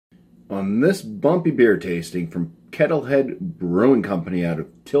On this bumpy beer tasting from Kettlehead Brewing Company out of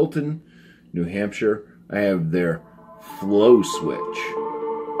Tilton, New Hampshire, I have their Flow Switch.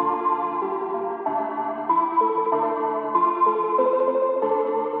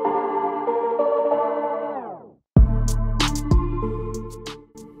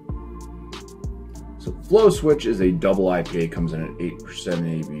 So Flow Switch is a double IPA, comes in at 8%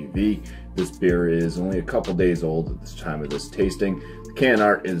 ABV. This beer is only a couple days old at this time of this tasting. The can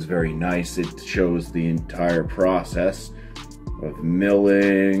art is very nice. It shows the entire process of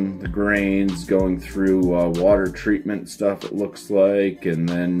milling, the grains, going through water treatment stuff it looks like, and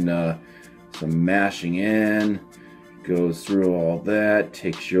then some mashing in. Goes through all that,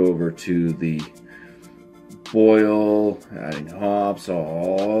 takes you over to the boil, adding hops, the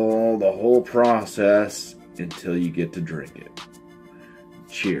whole process until you get to drink it.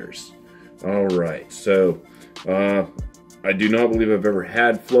 Cheers. All right, so I do not believe I've ever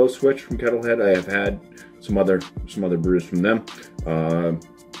had Flow Switch from Kettlehead. I have had some other brews from them.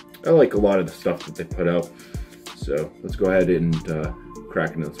 I like a lot of the stuff that they put out. So let's go ahead and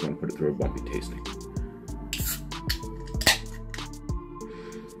crack into this one, put it through a bumpy tasting.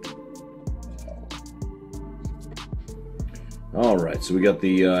 All right, so we got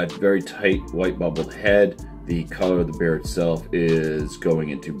the very tight white bubbled head. The color of the beer itself is going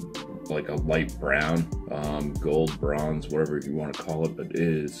into like a light brown, gold, bronze, whatever you want to call it, but it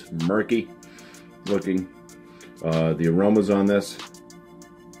is murky looking. The aromas on this,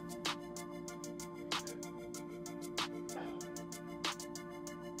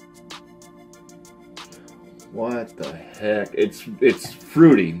 what the heck? It's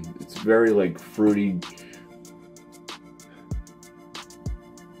fruity. It's very like fruity.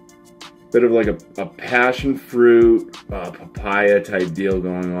 Bit of like a passion fruit, papaya type deal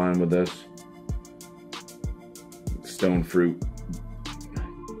going on with this. Stone fruit.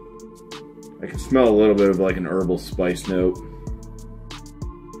 I can smell a little bit of like an herbal spice note.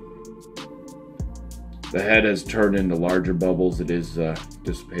 The head has turned into larger bubbles. It is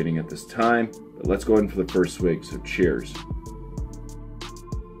dissipating at this time. But let's go in for the first swig, so cheers.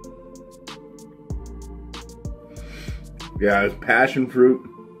 Yeah, it's passion fruit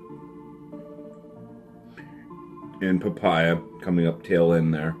and papaya coming up tail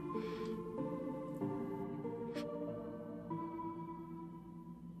end there.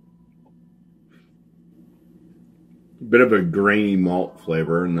 Bit of a grainy malt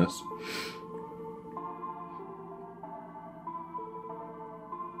flavor in this.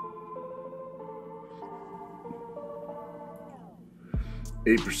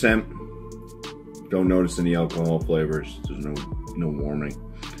 %. Don't notice any alcohol flavors. There's no warming.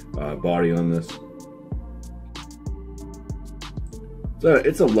 Body on this. So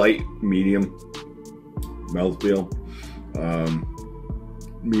it's a light, medium mouthfeel,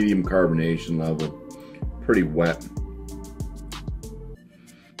 medium carbonation level, pretty wet.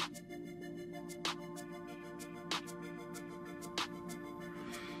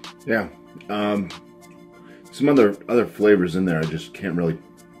 Yeah, some other flavors in there. I just can't really.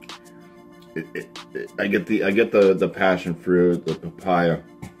 I get the passion fruit, the papaya,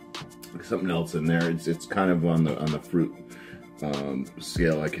 something else in there. It's kind of on the fruit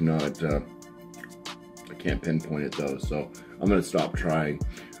scale. I can't pinpoint it though, so I'm gonna stop trying.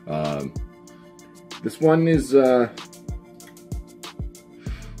 This one is I'm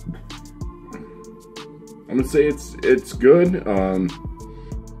gonna say it's good.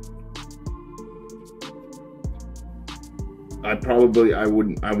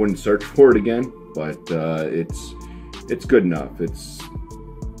 I wouldn't search for it again, but it's good enough. It's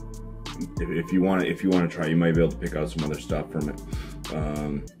if you want to try, you might be able to pick out some other stuff from it.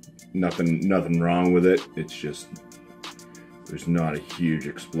 Nothing wrong with it. It's just there's not a huge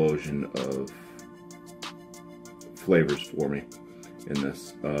explosion of flavors for me in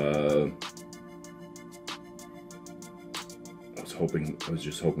this. I was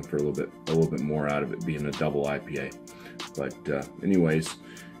just hoping for a little bit more out of it, being a double IPA. But anyways,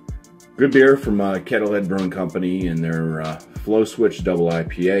 good beer from Kettlehead Brewing Company and their Flow Switch double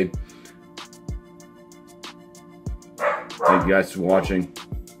IPA. Thank you guys for watching,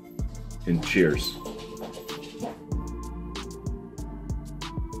 and cheers.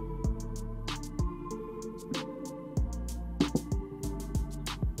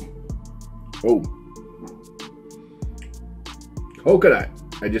 Oh, coconut.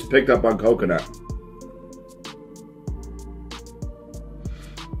 I just picked up on coconut.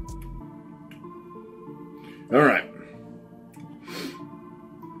 All right.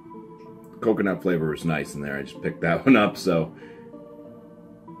 Coconut flavor was nice in there. I just picked that one up, so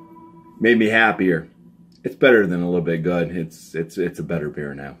made me happier. It's better than a little bit good. It's a better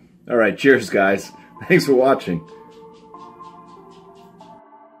beer now. All right, cheers, guys. Thanks for watching.